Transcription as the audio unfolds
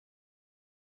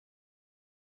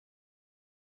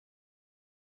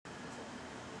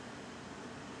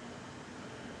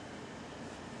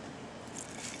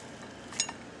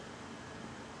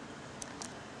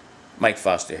Mike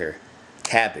Foster here.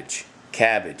 Cabbage.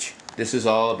 Cabbage. This is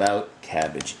all about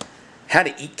cabbage. How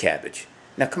to eat cabbage.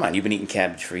 Now come on, you've been eating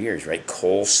cabbage for years, right?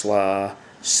 Coleslaw,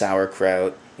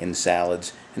 sauerkraut, in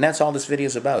salads. And that's all this video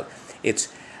is about. I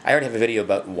already have a video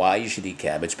about why you should eat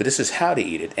cabbage, but this is how to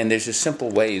eat it. And there's just simple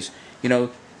ways. You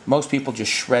know, most people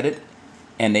just shred it,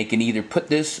 and they can either put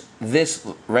this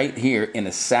right here in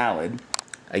a salad.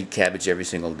 I eat cabbage every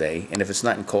single day, and if it's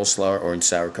not in coleslaw or in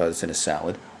sauerkraut, it's in a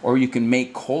salad. Or you can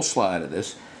make coleslaw out of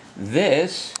this.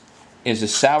 This is a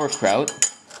sauerkraut.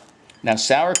 Now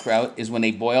sauerkraut is when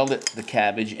they boil the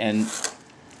cabbage, and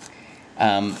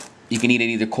you can eat it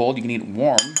either cold, you can eat it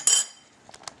warm.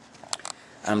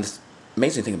 The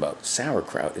amazing thing about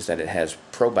sauerkraut is that it has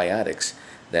probiotics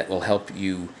that will help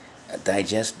you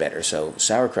digest better. So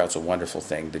sauerkraut's a wonderful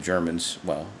thing. The Germans,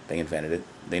 well, they invented it.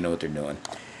 They know what they're doing.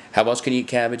 How else can you eat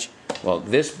cabbage? Well,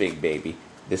 this big baby,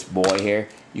 this boy here,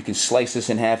 you can slice this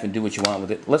in half and do what you want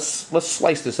with it. Let's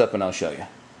slice this up and I'll show you.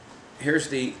 Here's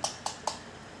the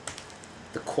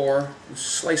core,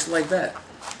 slice it like that.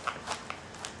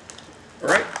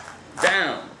 Right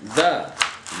down the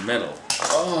middle.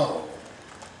 Oh,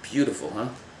 beautiful, huh?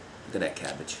 Look at that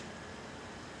cabbage.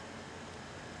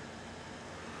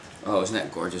 Oh, isn't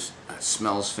that gorgeous? It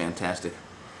smells fantastic.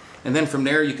 And then from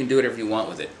there, you can do whatever you want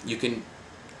with it. You can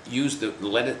use the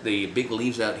big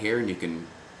leaves out here, and you can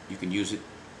use it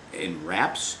in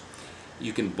wraps.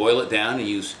 You can boil it down and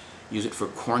use it for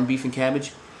corned beef and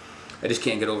cabbage. I just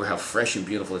can't get over how fresh and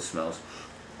beautiful it smells.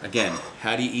 Again,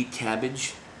 how do you eat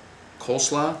cabbage?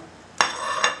 Coleslaw,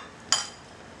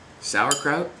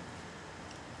 sauerkraut.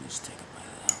 Let's take a bite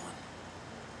of that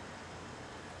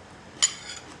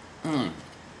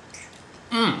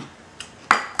one.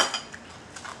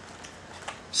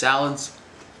 Salads.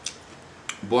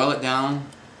 Boil it down.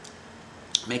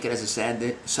 Make it as a sad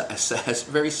dish,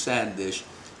 very sad dish.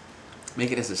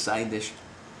 Make it as a side dish.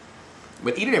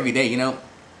 But eat it every day. You know,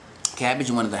 cabbage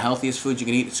is one of the healthiest foods you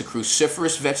can eat. It's a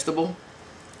cruciferous vegetable,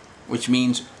 which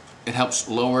means it helps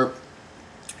lower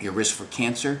your risk for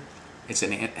cancer. It's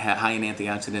high in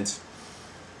antioxidants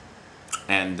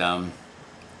and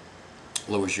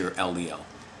lowers your LDL.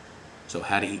 So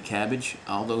how to eat cabbage?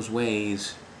 All those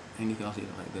ways. And you can also eat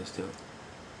it like this too.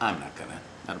 I'm not gonna.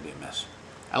 That'll be a mess.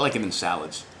 I like it in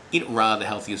salads. Eat it raw the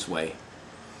healthiest way.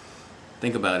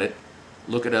 Think about it.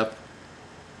 Look it up.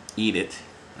 Eat it.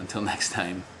 Until next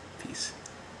time, peace.